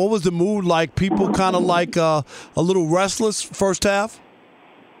on there? What was the mood like? People kind of like a little restless first half?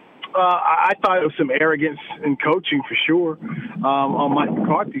 I thought it was some arrogance in coaching for sure on Mike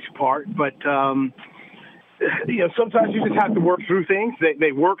McCarthy's part. But, sometimes you just have to work through things.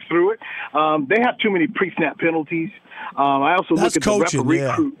 They work through it. They have too many pre-snap penalties. I also look at the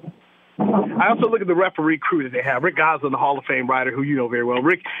referee crew. I also look at the referee crew that they have. Rick Gosselin, the Hall of Fame writer, who you know very well.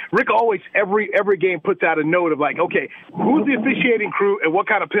 Rick always, every game, puts out a note of like, okay, who's the officiating crew and what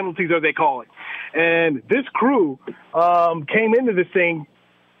kind of penalties are they calling? And this crew came into this thing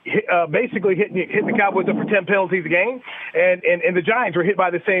basically hitting the Cowboys up for 10 penalties a game, and the Giants were hit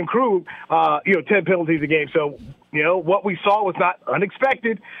by the same crew, 10 penalties a game. So, what we saw was not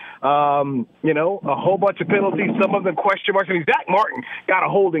unexpected. A whole bunch of penalties, some of them question marks. I mean, Zach Martin got a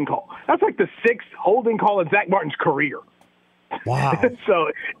holding call. That's like the 6th holding call in Zach Martin's career. Wow.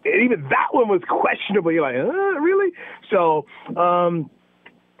 So even that one was questionable. You're like, really? So,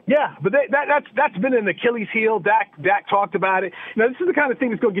 yeah, but that's been an Achilles heel. Dak talked about it. This is the kind of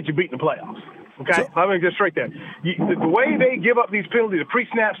thing that's going to get you beat in the playoffs. Okay, I'm going to go straight there. The way they give up these penalties, the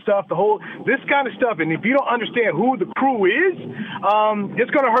pre-snap stuff, this kind of stuff, and if you don't understand who the crew is, it's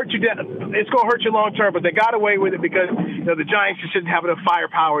going to hurt you. It's going to hurt you long term. But they got away with it because the Giants just didn't have enough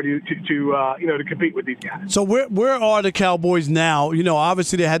firepower to compete with these guys. So where are the Cowboys now?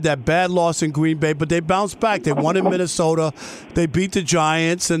 Obviously they had that bad loss in Green Bay, but they bounced back. They won in Minnesota. They beat the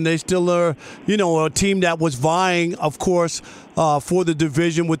Giants, and they still are a team that was vying, of course, for the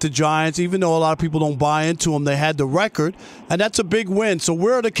division with the Giants. Even though a lot of people don't buy into them, they had the record, and that's a big win. So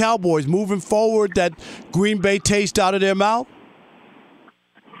where are the Cowboys moving forward? That Green Bay taste out of their mouth?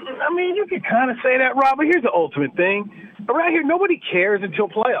 I mean, you can kind of say that, Rob, but here's the ultimate thing. Around here, nobody cares until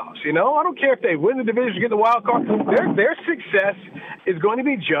playoffs, I don't care if they win the division or get the wild card. Their success is going to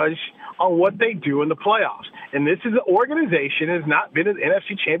be judged on what they do in the playoffs. And this is an organization that has not been in the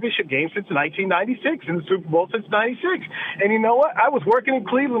NFC Championship game since 1996 and the Super Bowl since 96. And you know what? I was working in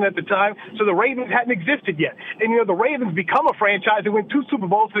Cleveland at the time, so the Ravens hadn't existed yet. And, the Ravens become a franchise and win 2 Super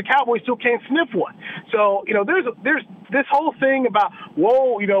Bowls, and the Cowboys still can't sniff one. So, there's this whole thing about,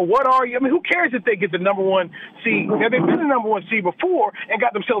 what are you? I mean, who cares if they get the number 1 seed? They've been the number 1 seed before and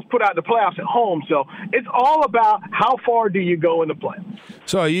got themselves put out in the playoffs at home. So it's all about how far do you go in the playoffs.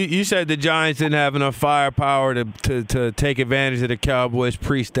 So you said the Giants didn't have enough firepower to take advantage of the Cowboys'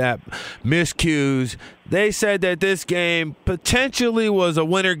 pre-snap miscues. They said that this game potentially was a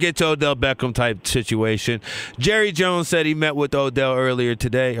winner gets Odell Beckham type situation. Jerry Jones said he met with Odell earlier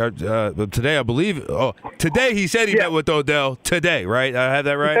today, or today I believe. Oh, today he said he met with Odell today, right? I have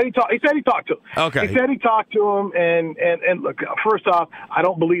that right? He said he talked to him. Okay. He said he talked to him, and look, first off, I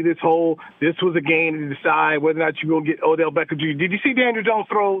don't believe this was a game to decide whether or not you're going to get Odell Beckham Jr. Did you see Daniel Jones'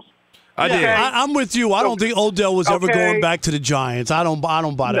 throws? I did. I'm with you. I don't think Odell was ever going back to the Giants. I don't buy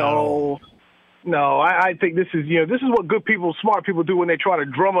that at all. No, I think this is what good people, smart people do when they try to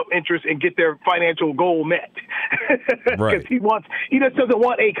drum up interest and get their financial goal met. Right. Because he just doesn't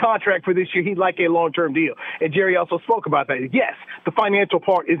want a contract for this year. He'd like a long-term deal. And Jerry also spoke about that. Yes, the financial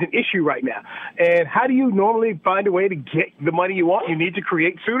part is an issue right now. And how do you normally find a way to get the money you want? You need to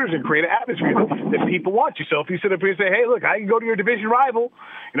create suitors and create an atmosphere that people want you. So if you sit up here and say, hey, look, I can go to your division rival,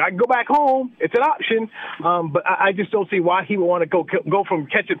 I can go back home, it's an option. But I just don't see why he would want to go from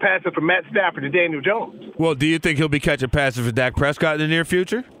catching passes from Matt Stafford to Daniel Jones. Well, do you think he'll be catching passes for Dak Prescott in the near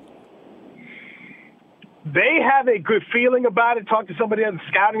future? They have a good feeling about it. Talk to somebody else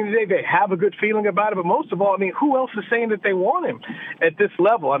scouting today. They have a good feeling about it. But most of all, I mean, who else is saying that they want him at this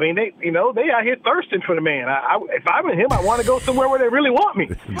level? I mean, they out here thirsting for the man. If I'm him, I want to go somewhere where they really want me.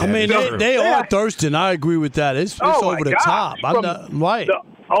 I mean, they are thirsting. I agree with that. It's over the top. I'm not right.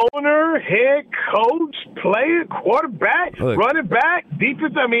 Owner, head coach, player, quarterback, running back,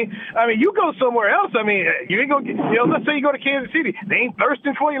 defense. I mean, you go somewhere else. I mean, you ain't gonna get, let's say you go to Kansas City. They ain't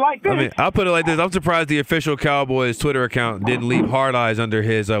thirsting for you like this. I mean, I'll put it like this. I'm surprised the official Cowboys Twitter account didn't leave hard eyes under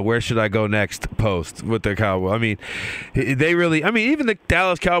his "Where should I go next?" post with the Cowboys. I mean, they really. I mean, even the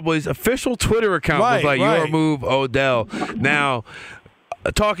Dallas Cowboys official Twitter account was like, "Your move, Odell." Now,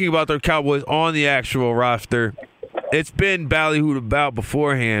 talking about the Cowboys on the actual roster. It's been ballyhooed about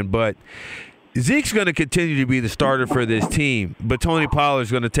beforehand, but Zeke's going to continue to be the starter for this team, but Tony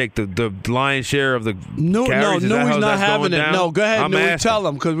Pollard's going to take the lion's share of the carries. No, he's not having it. Down? No, go ahead, Newey, asking. tell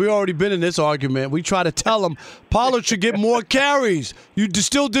him, because we've already been in this argument. We try to tell him Pollard should get more carries. You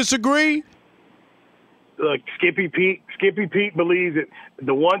still disagree? Look, Skippy Pete believes that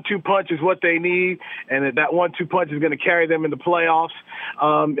the 1-2 punch is what they need, and that 1-2 punch is going to carry them in the playoffs.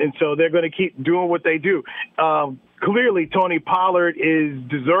 And so they're going to keep doing what they do. Clearly, Tony Pollard is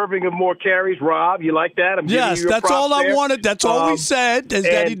deserving of more carries. Rob, you like that? Yes, that's all I wanted. That's all we said, is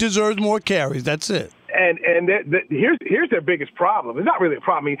that he deserves more carries. That's it. And here's their biggest problem. It's not really a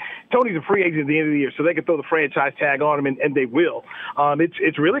problem. I mean, Tony's a free agent at the end of the year, so they can throw the franchise tag on him, and they will.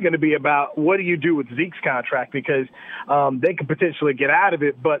 It's really going to be about what do you do with Zeke's contract, because they could potentially get out of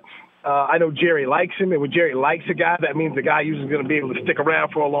it, but I know Jerry likes him, and when Jerry likes a guy, that means the guy usually is going to be able to stick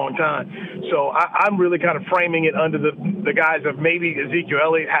around for a long time. So I'm really kind of framing it under the guise of maybe Ezekiel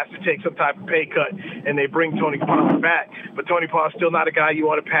Elliott has to take some type of pay cut, and they bring Tony Pollard back. But Tony Pollard's still not a guy you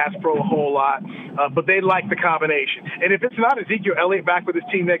want to pass pro a whole lot, but they like the combination. And if it's not Ezekiel Elliott back with his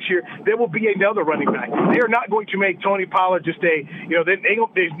team next year, there will be another running back. They are not going to make Tony Pollard just they're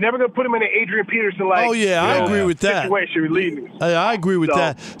never going to put him in an Adrian Peterson I agree with that. Situation. I agree with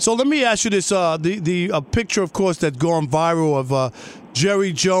that. So let me ask you this: the picture, of course, that's gone viral of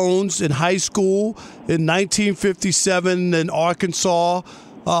Jerry Jones in high school in 1957 in Arkansas.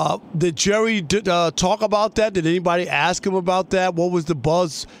 Did Jerry talk about that? Did anybody ask him about that? What was the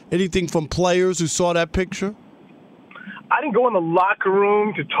buzz? Anything from players who saw that picture? I didn't go in the locker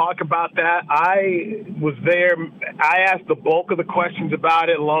room to talk about that. I was there. I asked the bulk of the questions about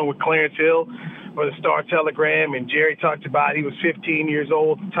it, along with Clarence Hill for the Star-Telegram, and Jerry talked about he was 15 years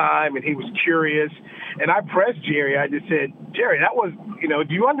old at the time, and he was curious. And I pressed Jerry. I just said, Jerry, that was,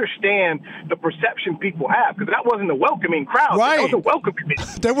 do you understand the perception people have? Because that wasn't a welcoming crowd. Right. That was a welcoming.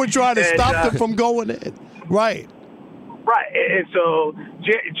 They were trying to stop them from going in. Right. Right. And so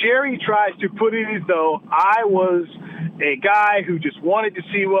Jerry tries to put it as though I was a guy who just wanted to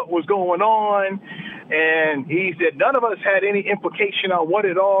see what was going on. And he said none of us had any implication on what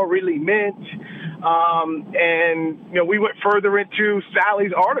it all really meant. And we went further into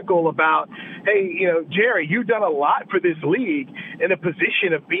Sally's article about, hey, Jerry, you've done a lot for this league in a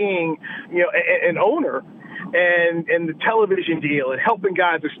position of being, an owner. And the television deal and helping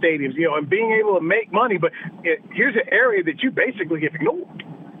guys with stadiums, and being able to make money. But here's an area that you basically have ignored,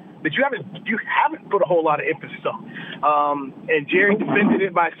 that you haven't put a whole lot of emphasis on. And Jerry defended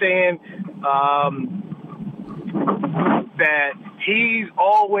it by saying that he's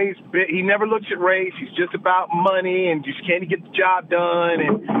always been, he never looks at race. He's just about money and just can he get the job done.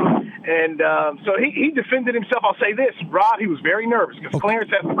 And so he defended himself. I'll say this, Rob, he was very nervous because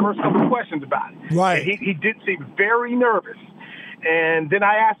Clarence asked the first couple of questions about it. Right. And he did seem very nervous. And then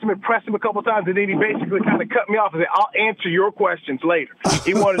I asked him and pressed him a couple of times, and then he basically kind of cut me off and said, I'll answer your questions later.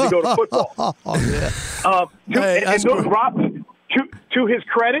 He wanted to go to football. Rob, to his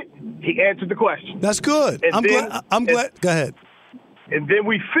credit, he answered the question. That's good. I'm glad. Go ahead. And then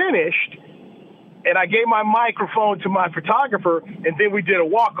we finished, and I gave my microphone to my photographer, and then we did a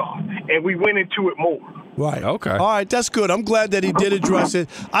walk-off, and we went into it more. Right. Okay. All right. That's good. I'm glad that he did address it.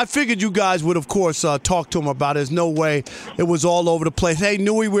 I figured you guys would, of course, talk to him about it. There's no way it was all over the place. Hey,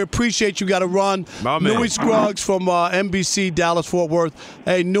 Newey, we appreciate you. Got to run. Newey Scruggs from NBC Dallas-Fort Worth.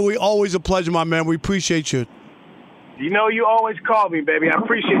 Hey, Newey, always a pleasure, my man. We appreciate you. You always call me, baby. I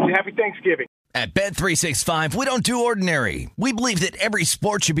appreciate you. Happy Thanksgiving. At Bet365, we don't do ordinary. We believe that every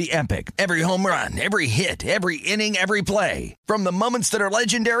sport should be epic. Every home run, every hit, every inning, every play. From the moments that are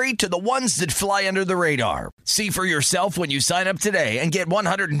legendary to the ones that fly under the radar. See for yourself when you sign up today and get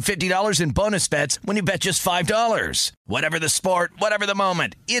 $150 in bonus bets when you bet just $5. Whatever the sport, whatever the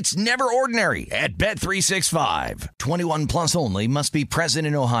moment, it's never ordinary at Bet365. 21 plus only. Must be present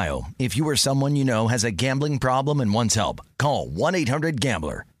in Ohio. If you or someone you know has a gambling problem and wants help, call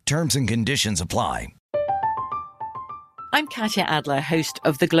 1-800-GAMBLER. Terms and conditions apply. I'm Katya Adler, host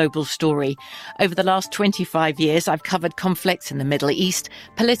of The Global Story. Over the last 25 years, I've covered conflicts in the Middle East,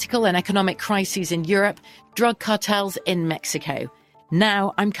 political and economic crises in Europe, drug cartels in Mexico.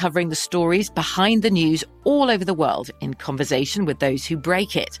 Now I'm covering the stories behind the news all over the world in conversation with those who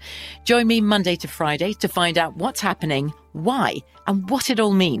break it. Join me Monday to Friday to find out what's happening, why, and what it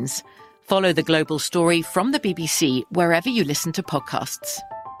all means. Follow The Global Story from the BBC wherever you listen to podcasts.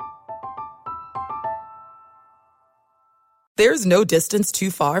 There's no distance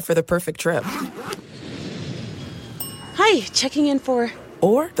too far for the perfect trip. Hi, checking in for...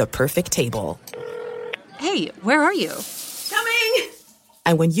 Or the perfect table. Hey, where are you? Coming!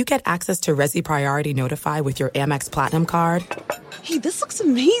 And when you get access to Resi Priority Notify with your Amex Platinum card... Hey, this looks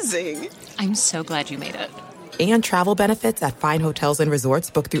amazing. I'm so glad you made it. And travel benefits at fine hotels and resorts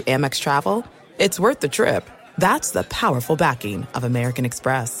booked through Amex Travel, it's worth the trip. That's the powerful backing of American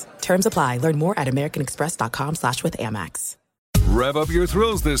Express. Terms apply. Learn more at americanexpress.com/withAmex. Rev up your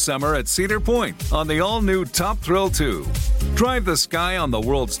thrills this summer at Cedar Point on the all-new Top Thrill 2. Drive the sky on the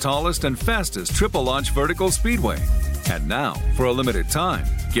world's tallest and fastest triple-launch vertical speedway. And now, for a limited time,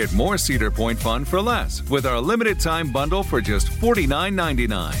 get more Cedar Point fun for less with our limited-time bundle for just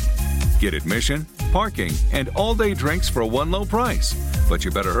 $49.99. Get admission, parking, and all-day drinks for one low price. But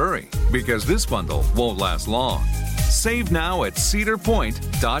you better hurry, because this bundle won't last long. Save now at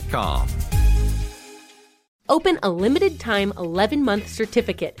cedarpoint.com. Open a limited-time 11-month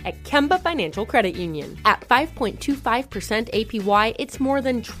certificate at Kemba Financial Credit Union. At 5.25% APY, it's more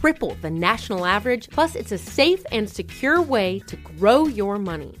than triple the national average, plus it's a safe and secure way to grow your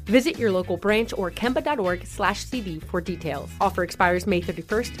money. Visit your local branch or kemba.org/CD for details. Offer expires May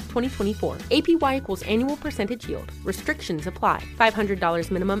 31st, 2024. APY equals annual percentage yield. Restrictions apply.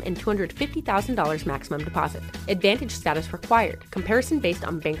 $500 minimum and $250,000 maximum deposit. Advantage status required. Comparison based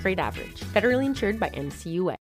on bank rate average. Federally insured by NCUA.